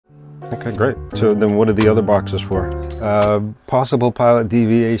Okay, great. So then what are the other boxes for? Possible pilot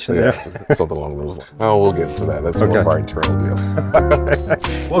deviation there? Something along those lines. Oh, we'll get into that. That's one of our internal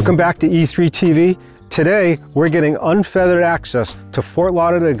deals. Welcome back to E3 TV. Today, we're getting unfeathered access to Fort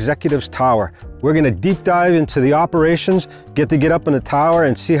Lauderdale Executive's tower. We're gonna deep dive into the operations, get to get up in the tower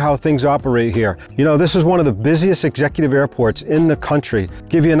and see how things operate here. You know, this is one of the busiest executive airports in the country.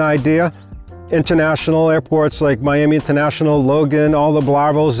 Give you an idea, international airports like Miami International, Logan, all the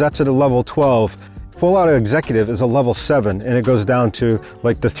Blavos, that's at a level 12. Fort Lauderdale Executive is a level 7 and it goes down to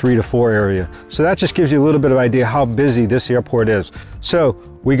like the 3 to 4 area. So that just gives you a little bit of idea how busy this airport is. So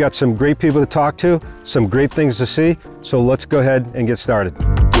we got some great people to talk to, some great things to see. So let's go ahead and get started.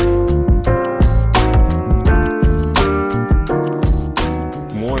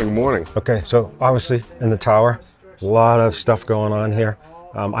 Morning. Okay, so obviously in the tower, a lot of stuff going on here.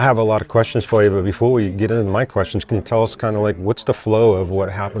 I have a lot of questions for you, but before we get into my questions, can you tell us kind of like what's the flow of what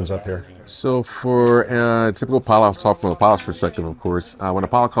happens up here? So for a typical pilot, I'll talk from a pilot's perspective, of course. When a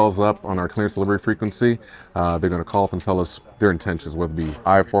pilot calls up on our clearance delivery frequency, they're going to call up and tell us their intentions, whether it be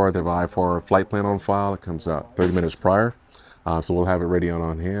IFR, they have an IFR flight plan on file. It comes out 30 minutes prior. So we'll have it ready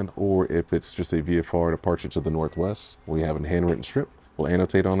on hand, or if it's just a VFR departure to the northwest, we have a handwritten strip. We'll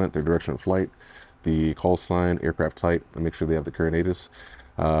annotate on it their direction of flight, the call sign, aircraft type, and make sure they have the current ATIS.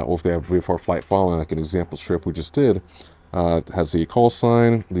 Or if they have VFR flight following, like an example strip we just did, has the call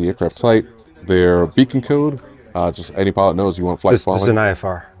sign, the aircraft type, their beacon code. Just any pilot knows you want flight following. This is an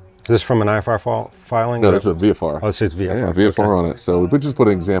IFR. Is this from an IFR filing? No, this is a VFR. Oh, this is VFR. Yeah, VFR on it. So we just put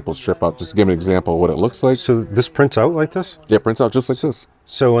an example strip up, just to give an example of what it looks like. So this prints out like this? Yeah, it prints out just like this.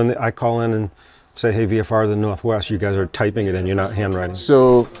 So when I call in and say, hey, VFR to the northwest, you guys are typing it in, you're not handwriting?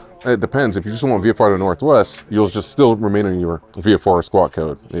 So it depends. If you just want VFR to the northwest, you'll just still remain in your VFR squawk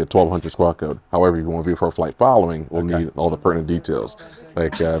code, the 1200 squawk code. However, if you want VFR flight following, we'll need all the pertinent details.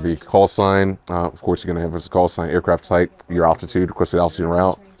 Like the call sign, of course, you're going to have a call sign, aircraft type, your altitude, requested altitude and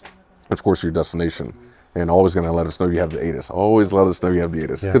route, and of course, your destination. And always going to let us know you have the ATIS. Always let us know you have the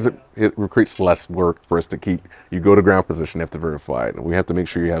ATIS, because it creates less work for us to keep. You go to ground position, you have to verify it. And we have to make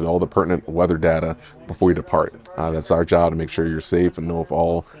sure you have all the pertinent weather data before you depart. That's our job, to make sure you're safe and know of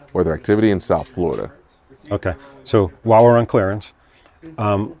all weather activity in South Florida. Okay, so while we're on clearance,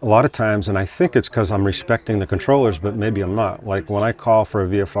 a lot of times, and I think it's because I'm respecting the controllers, but maybe I'm not. Like when I call for a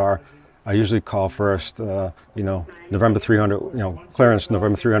VFR, I usually call first, you know, November 300, you know, clearance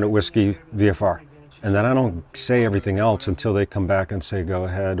November 300 whiskey VFR. And then I don't say everything else until they come back and say, go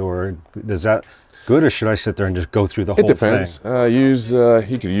ahead, or is that good, or should I sit there and just go through the whole thing? It depends.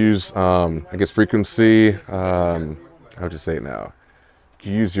 You could use, I guess, frequency, how would you say it now?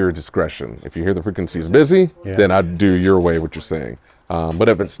 You use your discretion. If you hear the frequency is busy, then I'd do your way what you're saying. But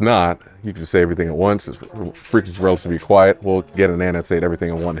if it's not, you can say everything at once. It's frequency is relatively quiet. We'll get and annotate everything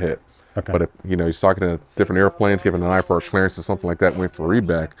in one hit. Okay. But if, you know, he's talking to different airplanes, giving an IFR clearance or something like that, and wait for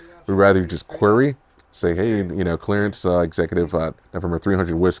readback, we'd rather just query. Say, hey, you know, clearance executive November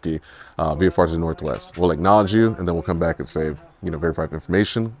 300 whiskey, VFR to the northwest. We'll acknowledge you, and then we'll come back and say, you know, verified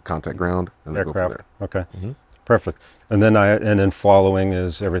information, contact ground, and then go from there. Okay, perfect. And then following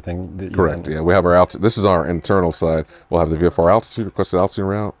is everything that you correct. Yeah, we have our altitude. This is our internal side. We'll have the VFR altitude, requested altitude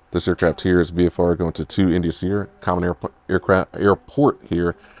route. This aircraft here is VFR going to 2 India Sierra, common airport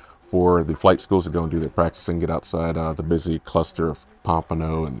here for the flight schools to go and do their practicing, get outside the busy cluster of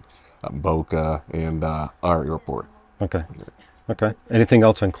Pompano and Boca and our airport. Okay. Okay. Anything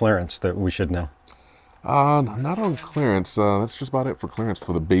else on clearance that we should know? Not on clearance. That's just about it for clearance,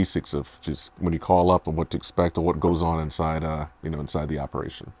 for the basics of just when you call up and what to expect or what goes on inside, you know, inside the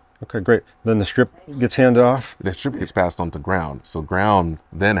operation. Okay, great. Then the strip gets handed off? The strip gets passed on to ground. So ground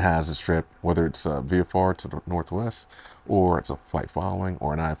then has a strip, whether it's VFR to the northwest, or it's a flight following,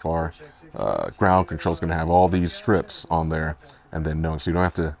 or an IFR. Ground control is going to have all these strips on there, and then knowing, so you don't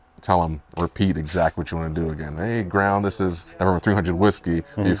have to tell them, repeat exactly what you want to do again. Hey, ground, this is November 300 whiskey,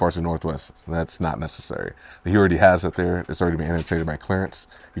 VFR to northwest. That's not necessary. He already has it there. It's already been annotated by clearance.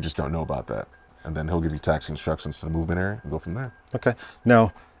 You just don't know about that. And then he'll give you taxi instructions to the movement area and go from there. Okay.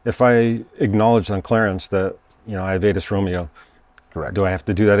 Now, if I acknowledge on clearance that, you know, I have ATIS Romeo, correct. Do I have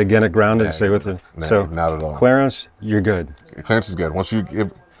to do that again at ground and say with it? No, so not at all. Clearance, you're good. Clearance is good. Once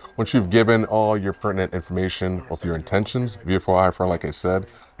you've given all your pertinent information of your intentions, VFR, IFR, like I said,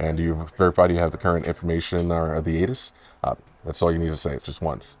 and you've verified you have the current information or the ATIS, that's all you need to say, just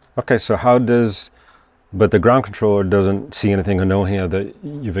once. Okay, so how does, but the ground controller doesn't see anything or know here that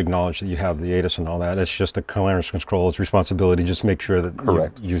you've acknowledged that you have the ATIS and all that. It's just the clearance controller's responsibility, just make sure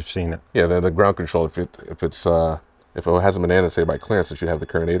that you've seen it. Yeah, the ground control, if it hasn't been annotated by clearance that you have the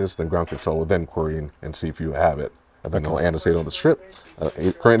current ATIS, then ground control will then query and see if you have it. and then they'll annotate on the strip.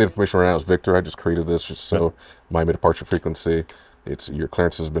 Current information right now is Victor. I just created this just so Miami departure frequency. Your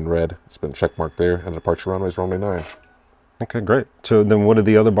clearance has been read. It's been checkmarked there, and the departure runway is runway 9. Okay, great. So then what are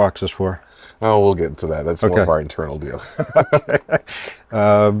the other boxes for? Oh, we'll get into that. That's more of our internal deal.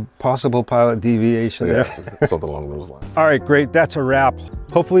 Possible pilot deviation there. Something along those lines. All right, great. That's a wrap.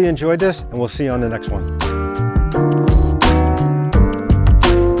 Hopefully you enjoyed this, and we'll see you on the next one.